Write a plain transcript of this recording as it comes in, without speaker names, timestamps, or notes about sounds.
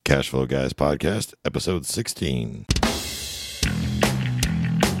Cashflow Guys Podcast, episode 16.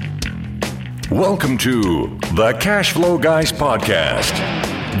 Welcome to the Cashflow Guys Podcast.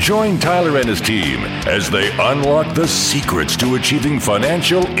 Join Tyler and his team as they unlock the secrets to achieving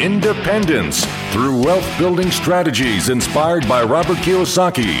financial independence through wealth-building strategies inspired by Robert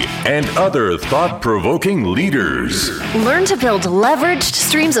Kiyosaki and other thought-provoking leaders. Learn to build leveraged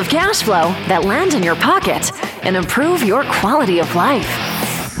streams of cash flow that land in your pocket and improve your quality of life.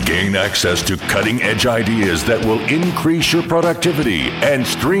 Gain access to cutting-edge ideas that will increase your productivity and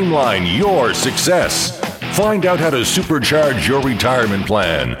streamline your success. Find out how to supercharge your retirement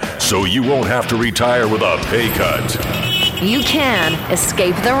plan so you won't have to retire with a pay cut. You can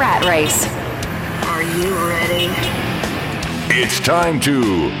escape the rat race. Are you ready? It's time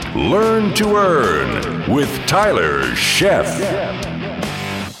to Learn to Earn with Tyler Sheff.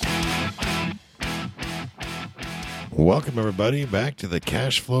 Welcome, everybody, back to the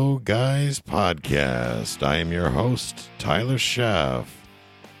Cashflow Guys Podcast. I am your host, Tyler Sheff.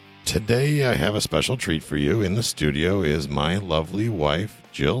 Today, I have a special treat for you. In the studio is my lovely wife,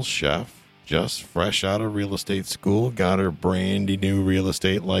 Jill Sheff, just fresh out of real estate school, got her brandy new real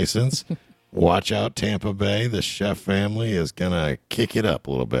estate license. Watch out, Tampa Bay. The Sheff family is going to kick it up a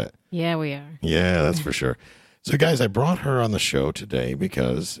little bit. Yeah, we are. Yeah, that's for sure. So, guys, I brought her on the show today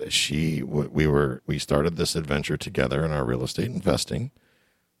because we started this adventure together in our real estate investing.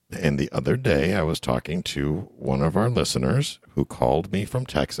 And the other day, I was talking to one of our listeners who called me from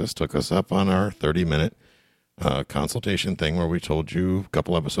Texas, took us up on our 30-minute consultation thing where we told you a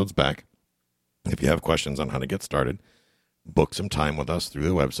couple episodes back. If you have questions on how to get started, book some time with us through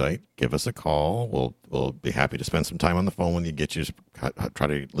the website. Give us a call. We'll be happy to spend some time on the phone when you get you, try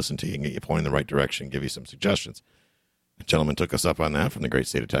to listen to you and get you pointed in the right direction, give you some suggestions. A gentleman took us up on that from the great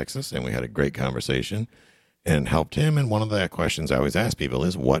state of Texas, and we had a great conversation and helped him. And one of the questions I always ask people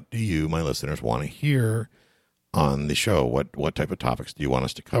is, what do you, my listeners, want to hear on the show? What type of topics do you want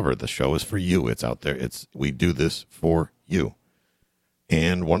us to cover? The show is for you. It's out there. We do this for you.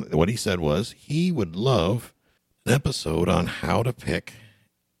 And what he said was he would love an episode on how to pick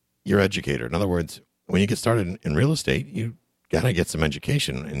your educator. In other words, when you get started in real estate, you got to get some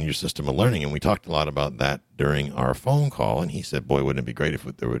education in your system of learning. And we talked a lot about that during our phone call. And he said, boy, wouldn't it be great if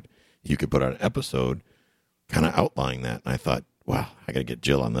you could put out an episode kind of outlining that. And I thought, wow, I got to get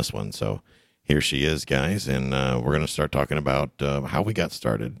Jill on this one. So here she is, guys. And we're going to start talking about how we got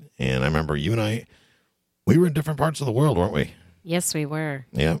started. And I remember you and I, we were in different parts of the world, weren't we? Yes, we were.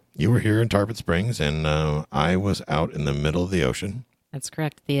 Yeah. You were here in Tarpon Springs, and I was out in the middle of the ocean. That's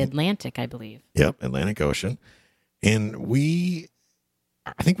correct. The Atlantic, I believe. Yep, Atlantic Ocean. And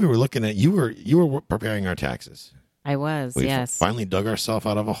I think we were looking at, you were preparing our taxes. I was, We yes. finally dug ourselves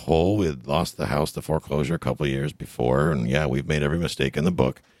out of a hole. We had lost the house to foreclosure a couple of years before. And yeah, we've made every mistake in the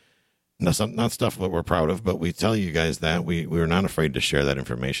book. Not stuff that we're proud of, but we tell you guys that we were not afraid to share that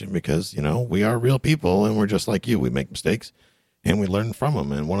information because, we are real people and we're just like you. We make mistakes and we learn from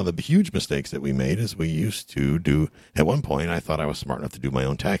them. And one of the huge mistakes that we made is we used to do, at one point, I thought I was smart enough to do my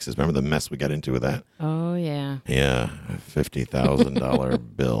own taxes. Remember the mess we got into with that? Oh, yeah. Yeah, a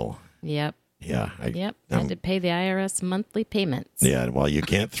 $50,000 bill. Yep. Yeah. Had to pay the IRS monthly payments. Yeah, well, you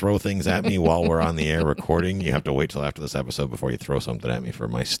can't throw things at me while we're on the air recording. You have to wait till after this episode before you throw something at me for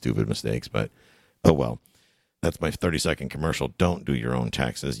my stupid mistakes. But, oh well. That's my 30-second commercial. Don't do your own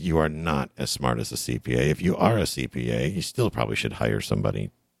taxes. You are not as smart as a CPA. If you are a CPA, you still probably should hire somebody.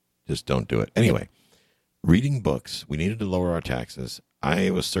 Just don't do it. Anyway, reading books. We needed to lower our taxes.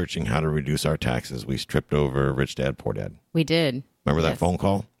 I was searching how to reduce our taxes. We tripped over Rich Dad, Poor Dad. We did. Remember that phone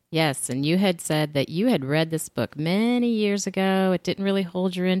call? Yes, and you had said that you had read this book many years ago. It didn't really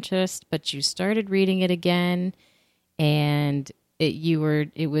hold your interest, but you started reading it again, and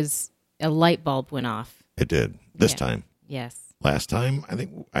it was a light bulb went off. It did. This time. Yes. Last time, I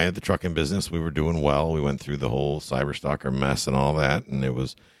think I had the trucking business. We were doing well. We went through the whole cyberstalker mess and all that, and it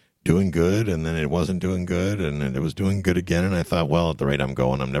was doing good, and then it wasn't doing good, and then it was doing good again. And I thought, well, at the rate I'm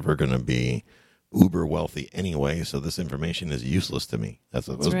going, I'm never going to be uber wealthy anyway, so this information is useless to me. That's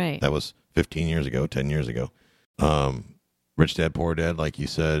right. That was 15 years ago, 10 years ago. Rich Dad, Poor Dad, like you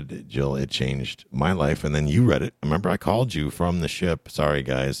said, Jill, it changed my life. And then you read it. Remember, I called you from the ship. Sorry,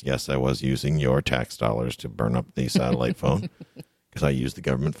 guys. Yes, I was using your tax dollars to burn up the satellite phone because I used the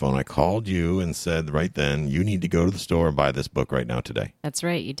government phone. I called you and said right then, you need to go to the store and buy this book right now today. That's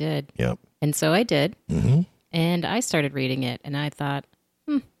right. You did. Yep. And so I did. Mm-hmm. And I started reading it, and I thought,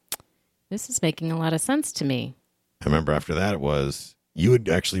 this is making a lot of sense to me. I remember after that, it was you had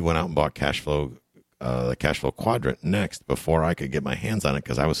actually went out and bought the Cashflow Quadrant next before I could get my hands on it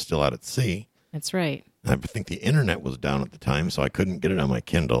because I was still out at sea. That's right. I think the internet was down at the time, so I couldn't get it on my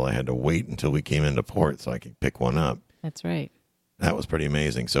Kindle. I had to wait until we came into port so I could pick one up. That's right. That was pretty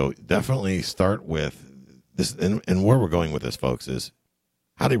amazing. So definitely start with this. And where we're going with this, folks, is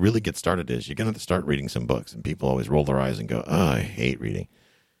how to really get started is you're going to have to start reading some books. And people always roll their eyes and go, oh, I hate reading.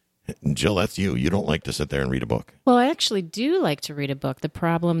 And Jill, that's you. You don't like to sit there and read a book. Well, I actually do like to read a book. The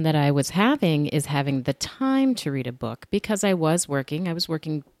problem that I was having is having the time to read a book because I was working. I was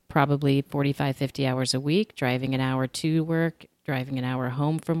working probably 45, 50 hours a week, driving an hour to work, driving an hour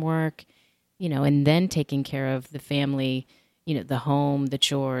home from work, and then taking care of the family, the home, the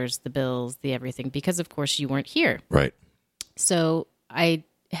chores, the bills, the everything, because of course you weren't here. Right. So I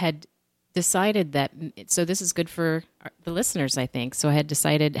had decided that, so this is good for the listeners, I think. So I had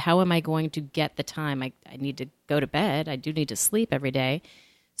decided, how am I going to get the time? I need to go to bed. I do need to sleep every day.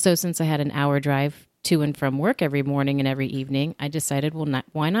 So since I had an hour drive to and from work every morning and every evening, I decided,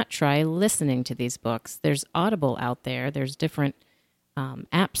 why not try listening to these books? There's Audible out there. There's different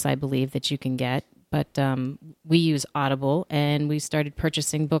apps, I believe, that you can get. But we use Audible, and we started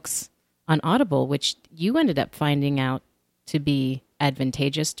purchasing books on Audible, which you ended up finding out to be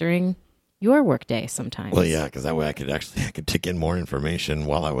advantageous during your workday sometimes. Well, yeah, because that way I could take in more information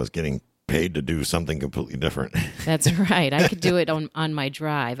while I was getting paid to do something completely different. That's right. I could do it on my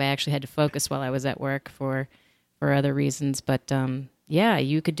drive. I actually had to focus while I was at work for other reasons. But yeah,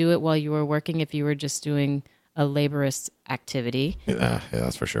 you could do it while you were working if you were just doing a laborious activity. Yeah,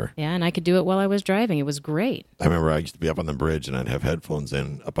 that's for sure. Yeah, and I could do it while I was driving. It was great. I remember I used to be up on the bridge, and I'd have headphones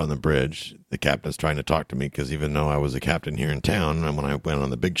in up on the bridge. The captain's trying to talk to me because even though I was a captain here in town, and when I went on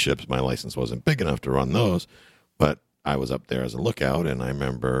the big ships, my license wasn't big enough to run those. But I was up there as a lookout, and I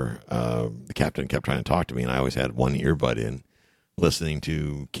remember the captain kept trying to talk to me, and I always had one earbud in, listening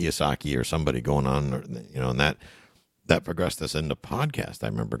to Kiyosaki or somebody going on, and that progressed us into podcast, I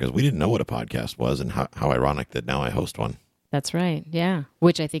remember, because we didn't know what a podcast was, and how ironic that now I host one. That's right, yeah.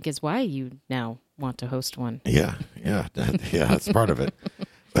 Which I think is why you now want to host one. Yeah, that's part of it.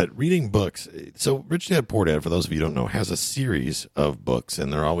 But reading books, so Rich Dad Poor Dad, for those of you who don't know, has a series of books,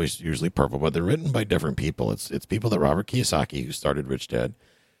 and they're always usually purple, but they're written by different people. It's people that Robert Kiyosaki, who started Rich Dad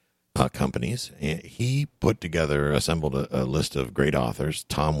companies, and he assembled a list of great authors,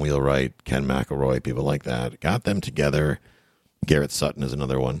 Tom Wheelwright, Ken McElroy, people like that, got them together. Garrett Sutton is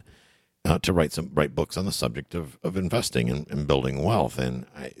another one, to write books on the subject of investing and building wealth. And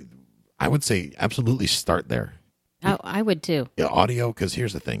I would say absolutely start there. Oh, I would too. Yeah, audio, because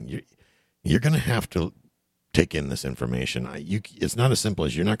here's the thing. You're going to have to take in this information. It's not as simple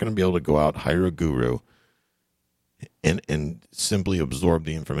as you're not going to be able to go out, hire a guru, and simply absorb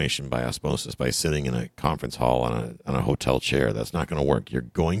the information by osmosis by sitting in a conference hall on a hotel chair. That's not going to work. You're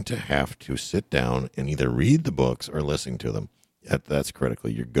going to have to sit down and either read the books or listen to them. That's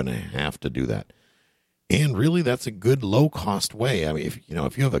critical. You're going to have to do that. And really, that's a good low-cost way. I mean, if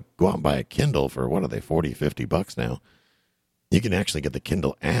you go out and buy a Kindle for, what are they, $40, $50 now, you can actually get the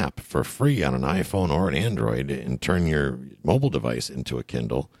Kindle app for free on an iPhone or an Android and turn your mobile device into a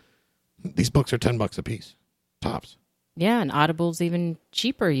Kindle. These books are $10 a piece, tops. Yeah, and Audible's even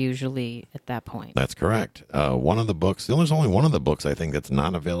cheaper usually at that point. That's correct. One of the books, there's only one of the books I think that's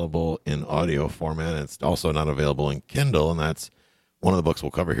not available in audio format. It's also not available in Kindle, and that's one of the books we'll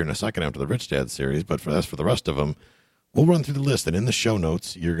cover here in a second after the Rich Dad series. But for the rest of them, we'll run through the list. And in the show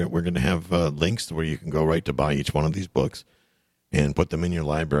notes, we're going to have links where you can go right to buy each one of these books and put them in your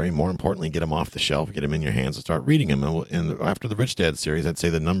library. More importantly, get them off the shelf, get them in your hands, and start reading them. And after the Rich Dad series, I'd say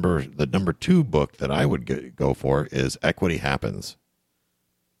the number 2 book that I would go for is Equity Happens.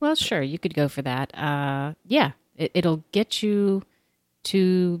 Well, sure, you could go for that. Yeah, it'll get you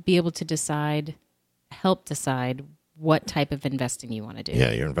to be able to help decide what type of investing you want to do.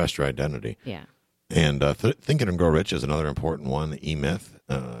 Yeah, your investor identity. Yeah. And Think and Grow Rich is another important one, the E-Myth.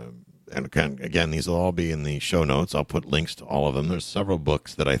 And again, these will all be in the show notes. I'll put links to all of them. There's several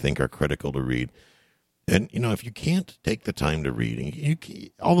books that I think are critical to read. And, if you can't take the time to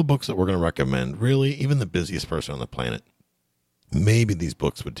read, all the books that we're going to recommend, really, even the busiest person on the planet, maybe these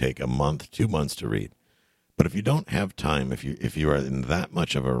books would take a month, 2 months to read. But if you don't have time, if you are in that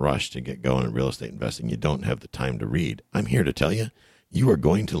much of a rush to get going in real estate investing, you don't have the time to read, I'm here to tell you, you are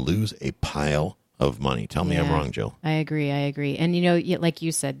going to lose a pile of money. Tell me I'm wrong, Jill. I agree. And, like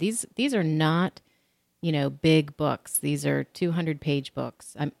you said, these are not, big books. These are 200-page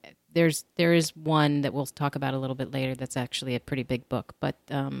books. There is one that we'll talk about a little bit later that's actually a pretty big book. But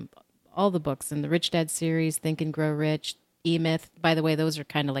all the books in the Rich Dad series, Think and Grow Rich, E-Myth, by the way, those are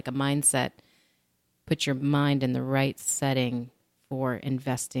kind of like a mindset. Put your mind in the right setting for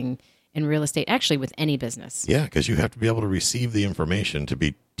investing in real estate, actually with any business. Yeah, because you have to be able to receive the information to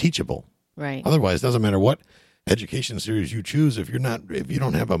be teachable. Right. Otherwise, it doesn't matter what education series you choose. If you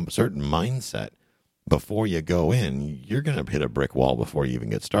don't have a certain mindset before you go in, you're going to hit a brick wall before you even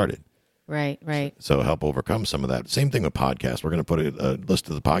get started. Right. So help overcome some of that. Same thing with podcasts. We're going to put a list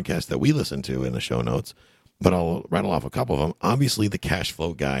of the podcasts that we listen to in the show notes, but I'll rattle off a couple of them. Obviously, the Cash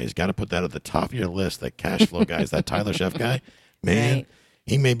Flow Guys. Got to put that at the top of your list. That Cash Flow Guys, that Tyler Sheff guy, man. Right.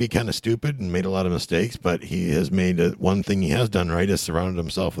 He may be kind of stupid and made a lot of mistakes, but he has made one thing he has done right is surrounded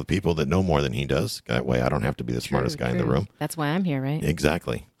himself with people that know more than he does. That way I don't have to be the smartest guy in the room. That's why I'm here, right?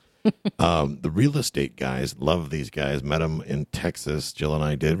 Exactly. The real estate guys, love these guys. Met them in Texas. Jill and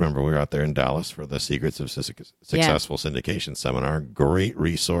I did. Remember, we were out there in Dallas for the Secrets of Successful Syndication seminar. Great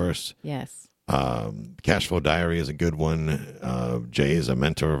resource. Yes. Cash Flow Diary is a good one. Jay is a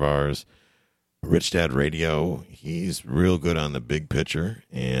mentor of ours. Rich Dad Radio, he's real good on the big picture.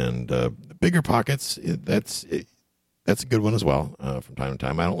 And Bigger Pockets, that's a good one as well from time to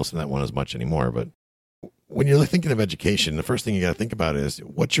time. I don't listen to that one as much anymore, but when you're thinking of education, the first thing you got to think about is,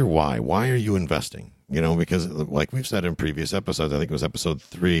 what's your why? Why are you investing? Because like we've said in previous episodes, I think it was episode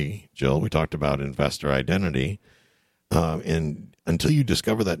 3, Jill, we talked about investor identity. And until you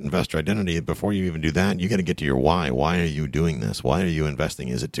discover that investor identity, before you even do that, you got to get to your why. Why are you doing this? Why are you investing?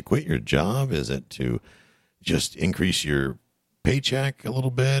 Is it to quit your job? Is it to just increase your paycheck a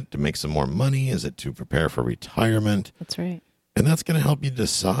little bit, to make some more money? Is it to prepare for retirement? That's right. And that's going to help you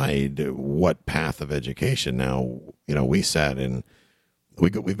decide what path of education. Now, we sat in,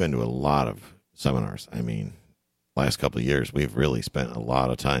 we've been to a lot of seminars. I mean, last couple of years, we've really spent a lot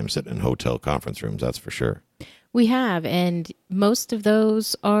of time sitting in hotel conference rooms, that's for sure. We have, and most of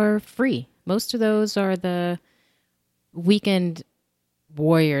those are free. Most of those are the weekend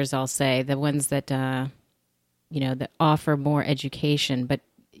warriors, I'll say, the ones that, that offer more education. But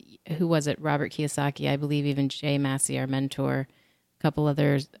who was it? Robert Kiyosaki, I believe, even Jay Massey, our mentor, a couple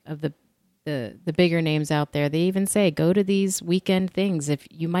others of the bigger names out there. They even say, go to these weekend things. If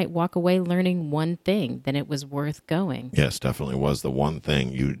you might walk away learning one thing, then it was worth going. Yes, definitely was the one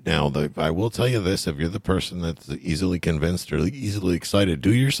thing. I will tell you this, if you're the person that's easily convinced or easily excited,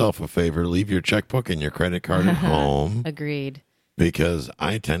 do yourself a favor, leave your checkbook and your credit card at home. Agreed. Because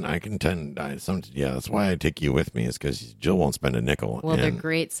that's why I take you with me, is because Jill won't spend a nickel. Well, they're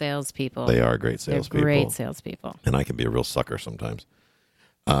great salespeople. They are great salespeople. They're great salespeople. And I can be a real sucker sometimes.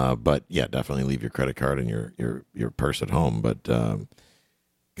 But yeah, definitely leave your credit card and your purse at home. But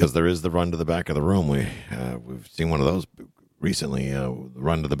because there is the run to the back of the room. We've seen one of those recently. The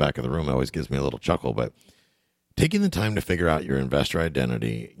run to the back of the room always gives me a little chuckle. But taking the time to figure out your investor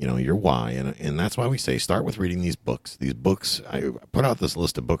identity, your why, and that's why we say start with reading these books. These books, I put out this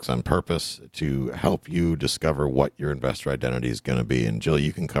list of books on purpose to help you discover what your investor identity is going to be. And Jill,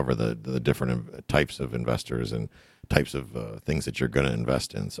 you can cover the different types of investors and types of things that you're going to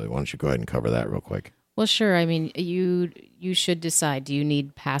invest in. So why don't you go ahead and cover that real quick? Well, sure. I mean, you should decide, do you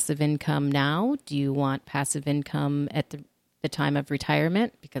need passive income now? Do you want passive income at the time of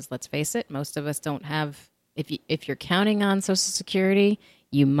retirement? Because let's face it, most of us don't have, if you're counting on Social Security,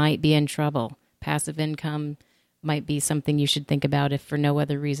 you might be in trouble. Passive income might be something you should think about if for no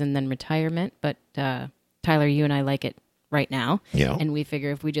other reason than retirement. But Tyler, you and I like it right now. Yeah. And we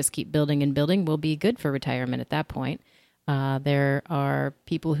figure if we just keep building and building, we'll be good for retirement at that point. There are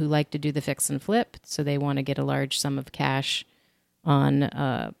people who like to do the fix and flip, so they want to get a large sum of cash on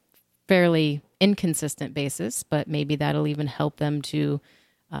a fairly inconsistent basis, but maybe that'll even help them to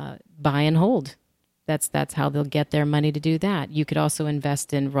buy and hold. That's how they'll get their money to do that. You could also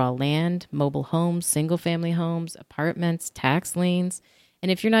invest in raw land, mobile homes, single-family homes, apartments, tax liens.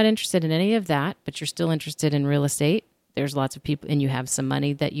 And if you're not interested in any of that, but you're still interested in real estate, there's lots of people, and you have some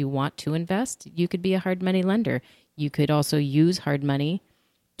money that you want to invest, you could be a hard money lender. You could also use hard money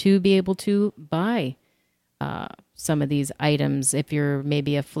to be able to buy some of these items. If you're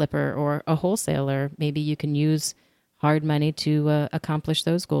maybe a flipper or a wholesaler, maybe you can use hard money to accomplish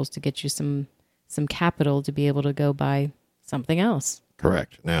those goals, to get you some capital to be able to go buy something else.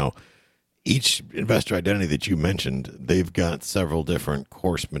 Correct. Now, each investor identity that you mentioned, they've got several different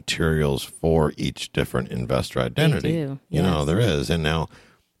course materials for each different investor identity. They do. Yes. There is. And now,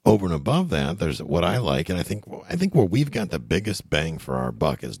 over and above that, there's what I like, and I think where we've got the biggest bang for our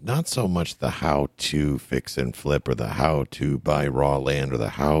buck is not so much the how to fix and flip or the how to buy raw land or the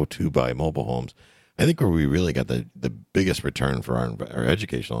how to buy mobile homes. I think where we really got the biggest return for our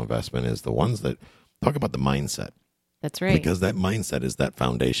educational investment is the ones that talk about the mindset. That's right. Because that mindset is that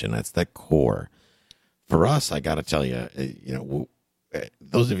foundation. That's that core. For us, I got to tell you,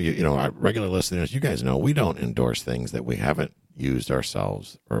 those of you, our regular listeners, you guys know we don't endorse things that we haven't used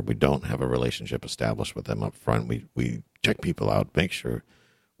ourselves or we don't have a relationship established with them up front. We check people out, make sure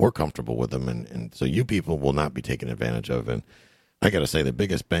we're comfortable with them. And so you people will not be taken advantage of. And I got to say, the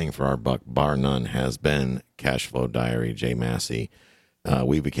biggest bang for our buck, bar none, has been Cashflow Diary, Jay Massey.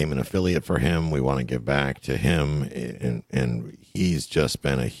 We became an affiliate for him. We want to give back to him. And he's just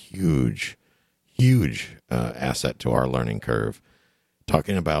been a huge asset to our learning curve.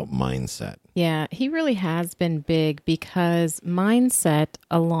 Talking about mindset. Yeah, he really has been big because mindset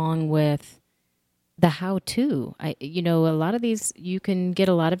along with the how-to. A lot of these, you can get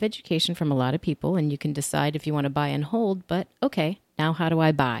a lot of education from a lot of people and you can decide if you want to buy and hold, but okay, now how do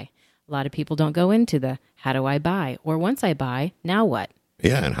I buy? A lot of people don't go into the how do I buy? Or once I buy, now what?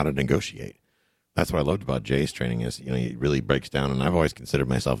 Yeah, and how to negotiate. That's what I loved about Jay's training is, he really breaks down, and I've always considered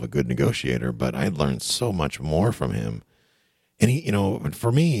myself a good negotiator, but I learned so much more from him. And he,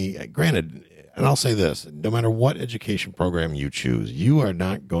 for me, granted, and I'll say this, no matter what education program you choose, you are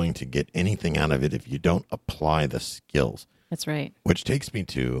not going to get anything out of it if you don't apply the skills. That's right. Which takes me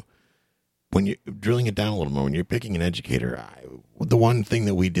to, when you're drilling it down a little more, when you're picking an educator, the one thing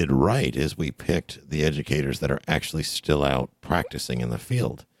that we did right is we picked the educators that are actually still out practicing in the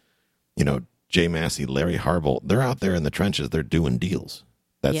field. Jay Massey, Larry Harbolt, they're out there in the trenches. They're doing deals.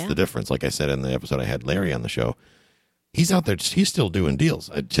 That's the difference. Like I said in the episode I had Larry on the show, he's out there. He's still doing deals.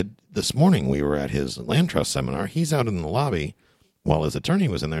 This morning we were at his land trust seminar. He's out in the lobby while his attorney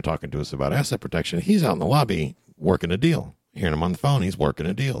was in there talking to us about asset protection. He's out in the lobby working a deal. Hearing him on the phone, he's working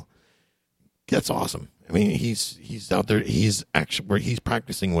a deal. That's awesome. I mean, he's out there. He's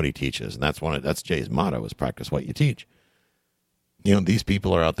practicing what he teaches, and that's Jay's motto: is practice what you teach. These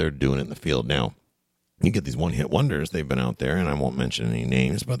people are out there doing it in the field. Now, you get these one-hit wonders. They've been out there, and I won't mention any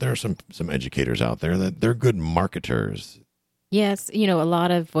names, but there are some educators out there that they're good marketers. Yes, a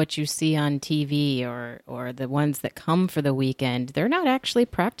lot of what you see on TV or the ones that come for the weekend, they're not actually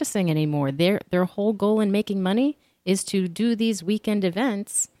practicing anymore. Their whole goal in making money is to do these weekend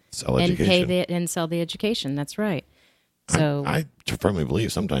events and pay and sell the education. That's right. So I firmly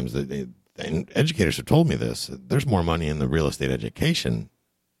believe sometimes that and educators have told me this, there's more money in the real estate education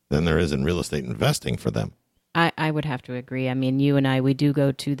than there is in real estate investing for them. I would have to agree. I mean, you and I, we do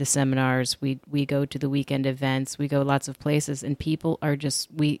go to the seminars, we go to the weekend events, we go lots of places, and people are just,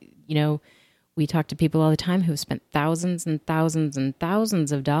 we talk to people all the time who've spent thousands and thousands and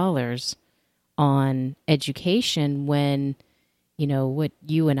thousands of dollars on education when, what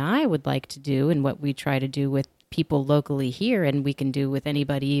you and I would like to do and what we try to do with people locally here, and we can do with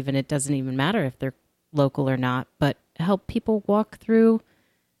anybody, even it doesn't even matter if they're local or not, but help people walk through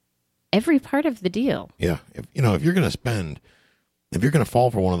every part of the deal. Yeah. If you're going to fall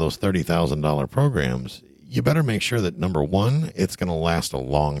for one of those $30,000 programs, you better make sure that, number one, it's going to last a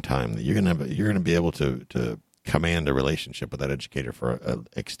long time, that you're going to be able to command a relationship with that educator for an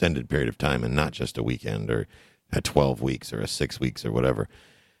extended period of time and not just a weekend or a 12 weeks or a 6 weeks or whatever.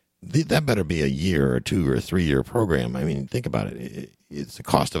 That better be a year or 2 or 3 year program. I mean, think about it. It's the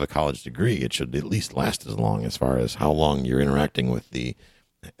cost of a college degree. It should at least last as long as far as how long you're interacting with the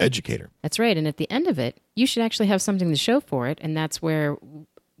educator. That's right. And at the end of it, you should actually have something to show for it. And that's where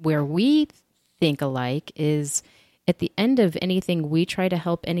we think alike is at the end of anything we try to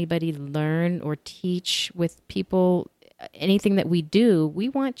help anybody learn or teach with people. Anything that we do, we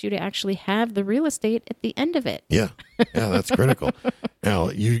want you to actually have the real estate at the end of it. Yeah, that's critical. Now,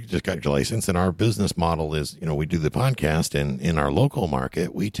 you just got your license, and our business model is, we do the podcast, and in our local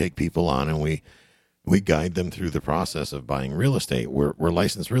market, we take people on and we guide them through the process of buying real estate. We're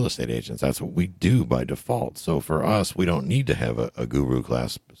licensed real estate agents. That's what we do by default. So for us, we don't need to have a guru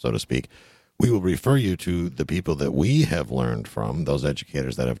class, so to speak. We will refer you to the people that we have learned from, those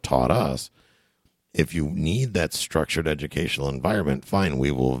educators that have taught us. If you need that structured educational environment, fine,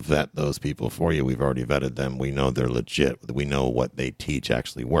 we will vet those people for you. We've already vetted them. We know they're legit. We know what they teach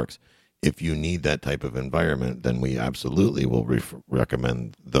actually works. If you need that type of environment, then we absolutely will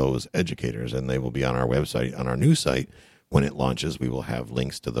recommend those educators, and they will be on our website, on our new site. When it launches, we will have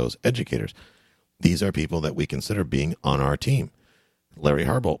links to those educators. These are people that we consider being on our team. Larry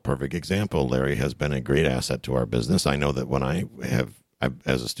Harbolt, perfect example. Larry has been a great asset to our business. I know that when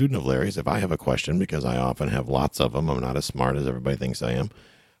as a student of Larry's, if I have a question, because I often have lots of them, I'm not as smart as everybody thinks I am.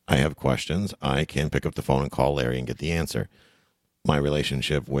 I have questions. I can pick up the phone and call Larry and get the answer. My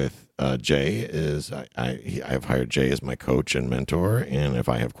relationship with Jay is I've hired Jay as my coach and mentor, and if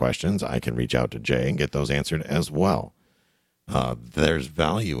I have questions, I can reach out to Jay and get those answered as well. There's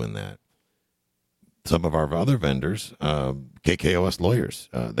value in that. Some of our other vendors, KKOS Lawyers,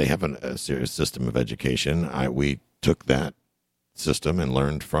 they have a serious system of education. We took that system and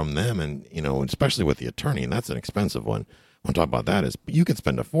learned from them, and especially with the attorney, and that's an expensive one. on top about that is you can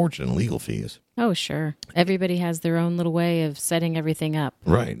spend a fortune in legal fees. Oh, sure. Everybody has their own little way of setting everything up.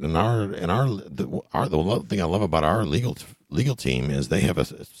 Right. And the thing I love about our legal team is they have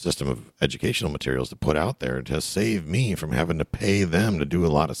a system of educational materials to put out there to save me from having to pay them to do a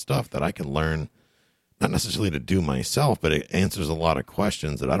lot of stuff that I can learn, not necessarily to do myself, but it answers a lot of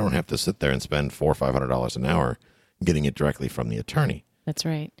questions that I don't have to sit there and spend $400 or $500 an hour getting it directly from the attorney. That's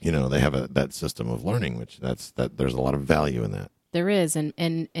right. You know, they have that system of learning, which there's a lot of value in that. There is,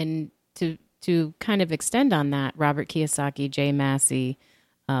 and to kind of extend on that, Robert Kiyosaki, Jay Massey,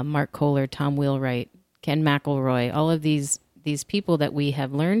 Mark Kohler, Tom Wheelwright, Ken McElroy, all of these people that we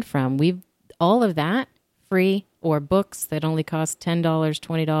have learned from, all of that free, or books that only cost $10,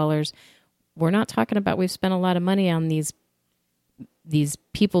 $20. We're not talking about we've spent a lot of money on these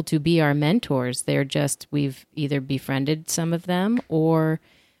people to be our mentors. We've either befriended some of them, or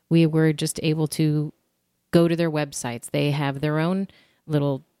we were just able to go to their websites. They have their own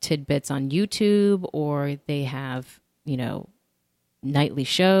little tidbits on YouTube, or they have, nightly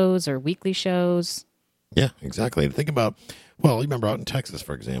shows or weekly shows. Yeah, exactly. Think about, you remember out in Texas,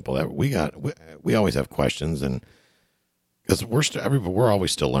 for example, that we always have questions, and because we're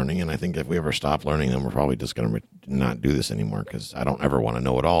always still learning, and I think if we ever stop learning, then we're probably just going to not do this anymore, because I don't ever want to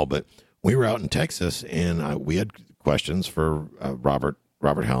know it all. But we were out in Texas, and we had questions for Robert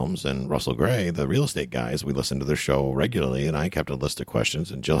Helms and Russell Gray, the real estate guys. We listened to their show regularly, and I kept a list of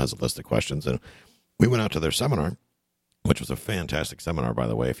questions, and Jill has a list of questions, and we went out to their seminar, which was a fantastic seminar, by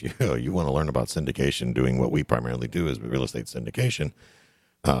the way. If you want to learn about syndication, doing what we primarily do is real estate syndication,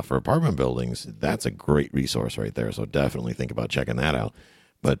 for apartment buildings, that's a great resource right there. So definitely think about checking that out.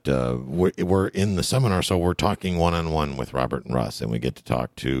 But we're in the seminar, so we're talking one-on-one with Robert and Russ, and we get to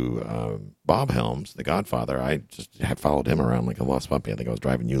talk to Bob Helms, the Godfather. I just have followed him around like a lost puppy. I think I was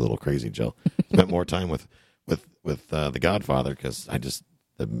driving you a little crazy, Jill. Spent more time with the Godfather, because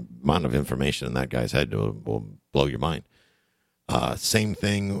the amount of information in that guy's head will blow your mind. Same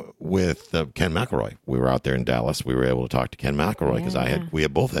thing with Ken McElroy. We were out there in Dallas. We were able to talk to Ken McElroy because we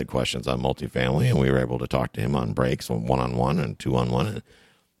had both had questions on multifamily, and we were able to talk to him on breaks, one-on-one and two-on-one, and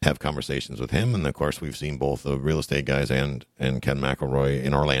have conversations with him. And of course, we've seen both the real estate guys and Ken McElroy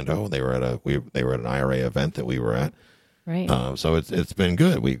in Orlando. They were at an IRA event that we were at. Right. So it's been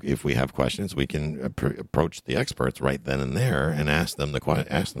good. If we have questions, we can approach the experts right then and there and ask them the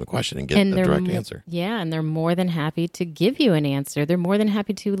question and get the direct answer. Yeah, and they're more than happy to give you an answer. They're more than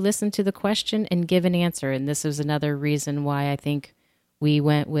happy to listen to the question and give an answer. And this is another reason why I think we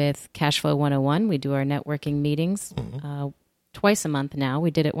went with Cashflow 101. We do our networking meetings twice a month now.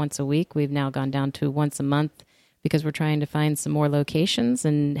 We did it once a week. We've now gone down to once a month, because we're trying to find some more locations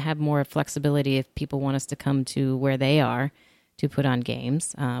and have more flexibility if people want us to come to where they are to put on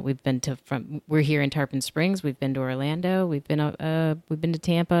games. We're here in Tarpon Springs. We've been to Orlando. We've been to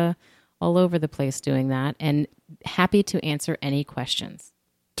Tampa, all over the place doing that, and happy to answer any questions.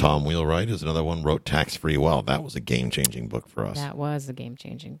 Tom Wheelwright is another one, wrote Tax Free Well. That was a game-changing book for us. That was a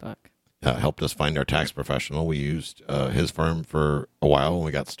game-changing book. Helped us find our tax professional. We used his firm for a while when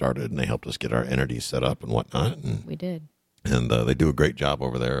we got started, and they helped us get our entities set up and whatnot. And we did. And they do a great job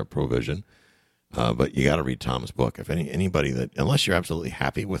over there at Provision. But you got to read Tom's book. If anybody unless you're absolutely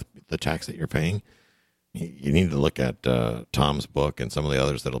happy with the tax that you're paying, you need to look at Tom's book and some of the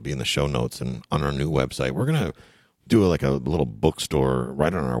others that'll be in the show notes and on our new website. We're going to do a little bookstore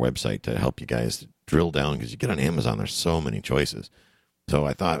right on our website to help you guys drill down, because you get on Amazon, there's so many choices. So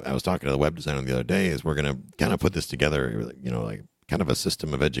I was talking to the web designer the other day, is we're going to kind of put this together, like kind of a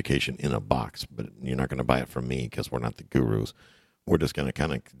system of education in a box, but you're not going to buy it from me because we're not the gurus. We're just going to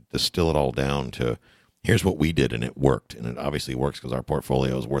kind of distill it all down to, here's what we did and it worked. And it obviously works because our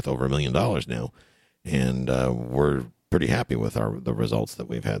portfolio is worth over $1 million now. And we're pretty happy with the results that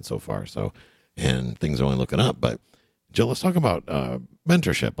we've had so far. So, and things are only looking up. But Jill, let's talk about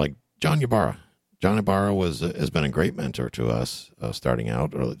mentorship, like John Ybarra. John Ybarra has been a great mentor to us starting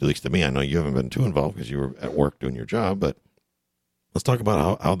out, or at least to me. I know you haven't been too involved because you were at work doing your job, but let's talk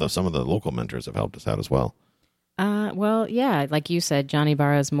about how some of the local mentors have helped us out as well. Well, yeah, like you said, John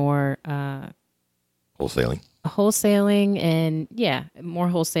Ybarra is more wholesaling, and more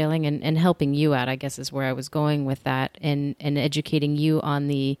wholesaling and helping you out, I guess, is where I was going with that, and educating you on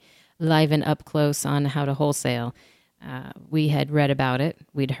the live and up close on how to wholesale. We had read about it.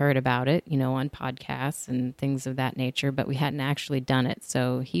 We'd heard about it, on podcasts and things of that nature, but we hadn't actually done it.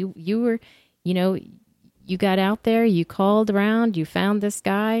 So you got out there, you called around, you found this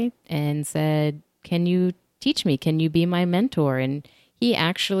guy and said, "Can you teach me? Can you be my mentor?" And he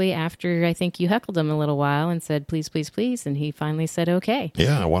actually, after I think you heckled him a little while and said, "Please, please, please," and he finally said, "Okay."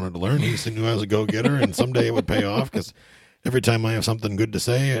 Yeah, I wanted to learn. He knew I was a go-getter, and someday it would pay off, because every time I have something good to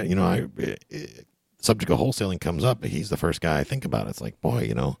say, subject of wholesaling comes up, he's the first guy I think about. It's like,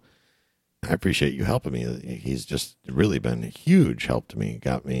 boy, I appreciate you helping me. He's just really been a huge help to me.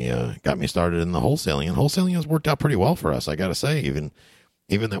 Got me started in the wholesaling, and wholesaling has worked out pretty well for us. I got to say, even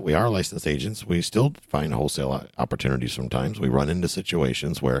that we are licensed agents, we still find wholesale opportunities sometimes. We run into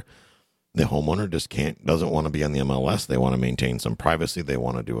situations where the homeowner just doesn't want to be on the MLS. They want to maintain some privacy. They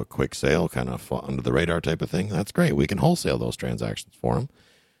want to do a quick sale, kind of under the radar type of thing. That's great. We can wholesale those transactions for them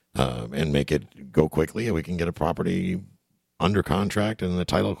and make it go quickly. And we can get a property under contract and the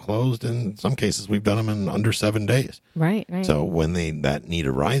title closed. In some cases, we've done them in under 7 days. Right. So when that need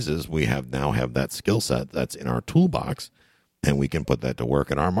arises, we now have that skill set that's in our toolbox, and we can put that to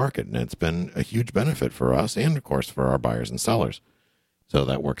work in our market. And it's been a huge benefit for us and, of course, for our buyers and sellers. So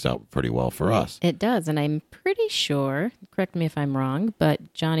that works out pretty well for us. It does. And I'm pretty sure, correct me if I'm wrong,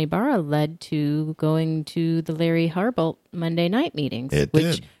 but Johnny Barra led to going to the Larry Harbolt Monday night meetings. It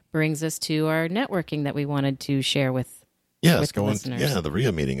which did. Brings us to our networking that we wanted to share with listeners. Yeah, the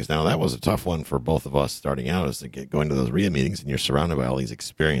RIA meetings. Now, that was a tough one for both of us starting out, is to going to those RIA meetings, and you're surrounded by all these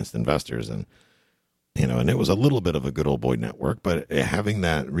experienced investors. And, and it was a little bit of a good old boy network, but having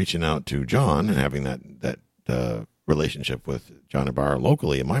that, reaching out to John and having that relationship with John Ibarra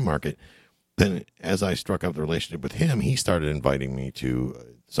locally in my market, then as I struck up the relationship with him, he started inviting me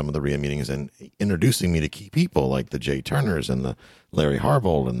to some of the RIA meetings and introducing me to key people like the Jay Turners and the Larry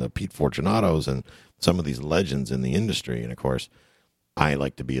Harbolt and the Pete Fortunatos and some of these legends in the industry. And of course, I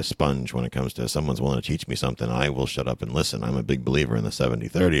like to be a sponge when it comes to someone's willing to teach me something. I will shut up and listen. I'm a big believer in the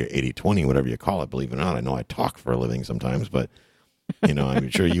 70-30 or 80-20, whatever you call it. Believe it or not, I know I talk for a living sometimes, but I'm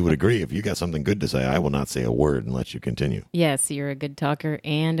sure you would agree. If you got something good to say, I will not say a word and let you continue. Yes, you're a good talker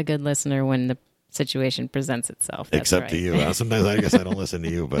and a good listener when the situation presents itself. That's Except right. to you. Sometimes I guess I don't listen to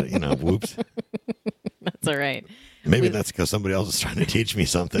you, but, whoops. That's all right. Maybe that's because somebody else is trying to teach me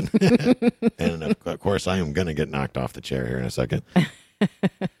something. And, of course, I am going to get knocked off the chair here in a second.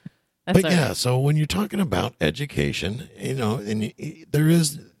 But, yeah, right. So when you're talking about education, and there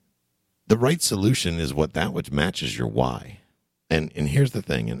is the right solution is that which matches your why. And here's the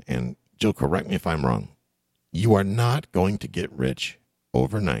thing, and Jill, correct me if I'm wrong. You are not going to get rich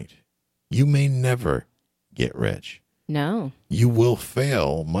overnight. You may never get rich. No. You will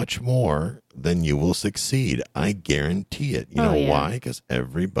fail much more than you will succeed. I guarantee it. You know why? Because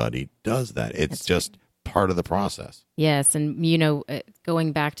everybody does that. It's just part of the process. Yes, and,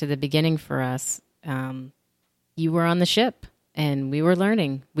 going back to the beginning for us, you were on the ship, and we were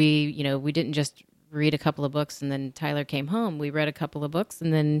learning. We didn't just read a couple of books and then Tyler came home. We read a couple of books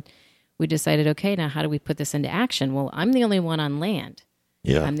and then we decided, okay, now how do we put this into action? Well, I'm the only one on land.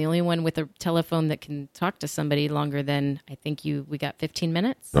 Yeah. I'm the only one with a telephone that can talk to somebody longer than, I think we got 15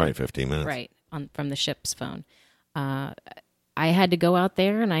 minutes. Right, 15 minutes. Right, from the ship's phone. I had to go out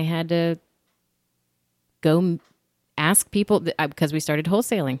there and I had to go ask people because we started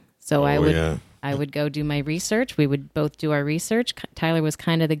wholesaling. So I would go do my research. We would both do our research. Tyler was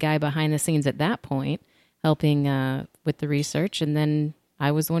kind of the guy behind the scenes at that point, helping with the research. And then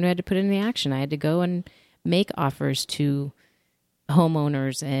I was the one who had to put it in the action. I had to go and make offers to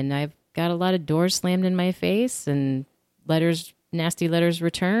homeowners. And I've got a lot of doors slammed in my face and nasty letters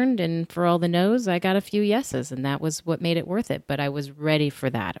returned. And for all the no's, I got a few yeses. And that was what made it worth it. But I was ready for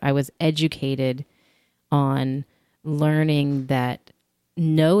that. I was educated on learning that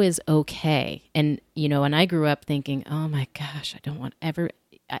no is okay. And, and I grew up thinking, oh my gosh,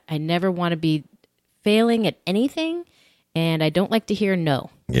 I never want to be failing at anything. And I don't like to hear no.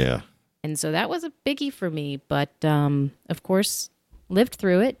 Yeah. And so that was a biggie for me. But, of course, lived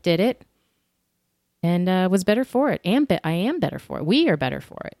through it, did it, and was better for it. I am better for it. We are better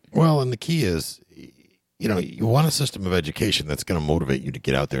for it. Well, and the key is, you want a system of education that's going to motivate you to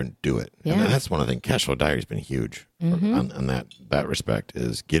get out there and do it. Yeah. And that's one of the things. Cashflow Diary has been huge on that respect,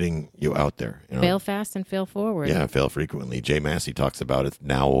 is getting you out there. Fail fast and fail forward. Yeah, fail frequently. Jay Massey talks about it's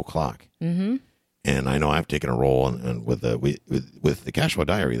now o'clock. Mm-hmm. And I know I've taken a role with the Cashflow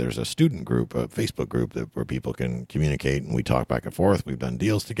Diary. There's a student group, a Facebook group where people can communicate, and we talk back and forth. We've done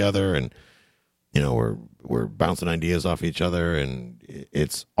deals together, and we're bouncing ideas off each other, and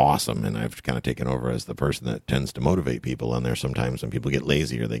it's awesome. And I've kind of taken over as the person that tends to motivate people on there sometimes when people get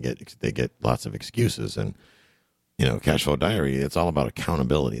lazy or they get lots of excuses. And Cashflow Diary, it's all about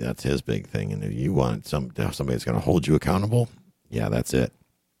accountability. That's his big thing. And if you want somebody that's going to hold you accountable, yeah, that's it.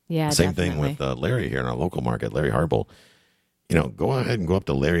 Yeah, Same definitely. thing with Larry here in our local market, Larry Harbolt. Go ahead and go up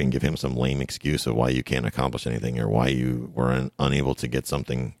to Larry and give him some lame excuse of why you can't accomplish anything or why you were unable to get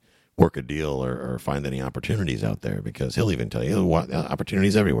something, work a deal or find any opportunities out there, because he'll even tell you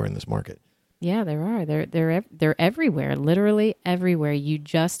opportunities everywhere in this market. Yeah, there are. They're everywhere, literally everywhere. You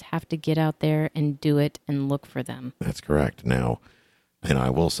just have to get out there and do it and look for them. That's correct. Now, and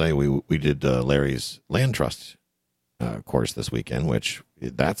I will say we did Larry's land trust course this weekend, which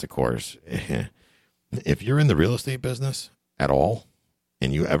that's a course. If you're in the real estate business at all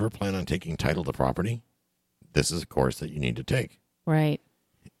and you ever plan on taking title to property, this is a course that you need to take. Right.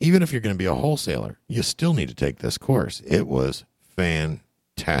 Even if you're going to be a wholesaler, you still need to take this course. It was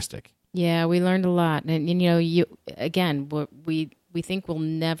fantastic. Yeah, we learned a lot. And we think we'll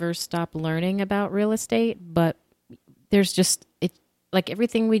never stop learning about real estate, but there's just, it like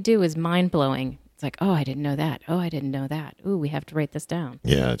everything we do is mind-blowing. It's like, oh, I didn't know that. Oh, I didn't know that. Ooh, we have to write this down.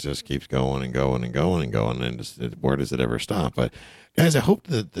 Yeah, it just keeps going and going and going and going, and where does it ever stop? But guys, I hope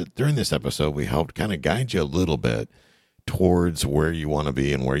that during this episode we helped kind of guide you a little bit towards where you want to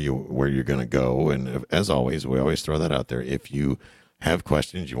be and where you're going to go. And as always, we always throw that out there. If you have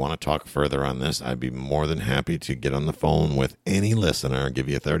questions, you want to talk further on this, I'd be more than happy to get on the phone with any listener and give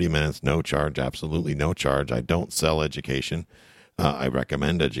you 30 minutes, no charge, absolutely no charge. I don't sell education. I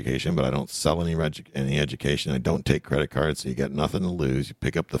recommend education, but I don't sell any education. I don't take credit cards, so you got nothing to lose. You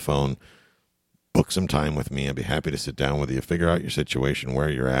pick up the phone, book some time with me. I'd be happy to sit down with you, figure out your situation, where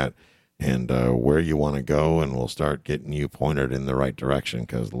you're at, and where you want to go, and we'll start getting you pointed in the right direction,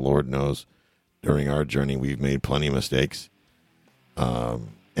 because the Lord knows during our journey we've made plenty of mistakes.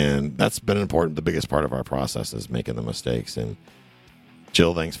 And that's been the biggest part of our process is making the mistakes. And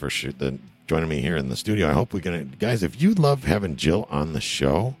Jill, thanks for joining me here in the studio. I hope guys, if you love having Jill on the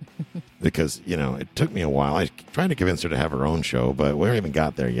show, because, it took me a while. I tried to convince her to have her own show, but we haven't even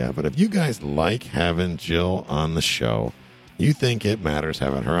got there yet. But if you guys like having Jill on the show, you think it matters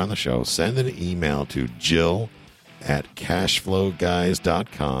having her on the show, send an email to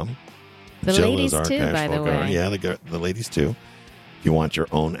jill@cashflowguys.com. The Jill ladies is our too, by the way. Yeah, the ladies too. If you want your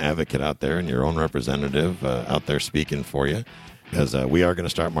own advocate out there and your own representative out there speaking for you, because we are going to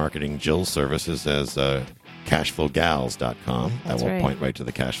start marketing Jill's services as cashflowgals.com. That will point right to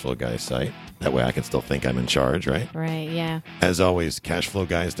the Cashflow Guys site. That way I can still think I'm in charge, right? Right, yeah. As always,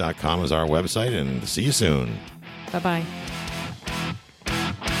 cashflowguys.com is our website, and see you soon. Bye-bye.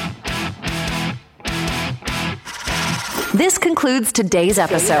 This concludes today's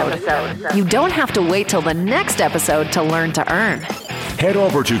episode. You don't have to wait till the next episode to learn to earn. Head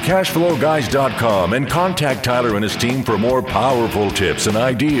over to cashflowguys.com and contact Tyler and his team for more powerful tips and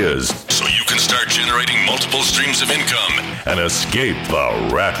ideas so you can start generating multiple streams of income and escape the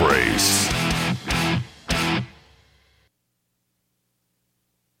rat race.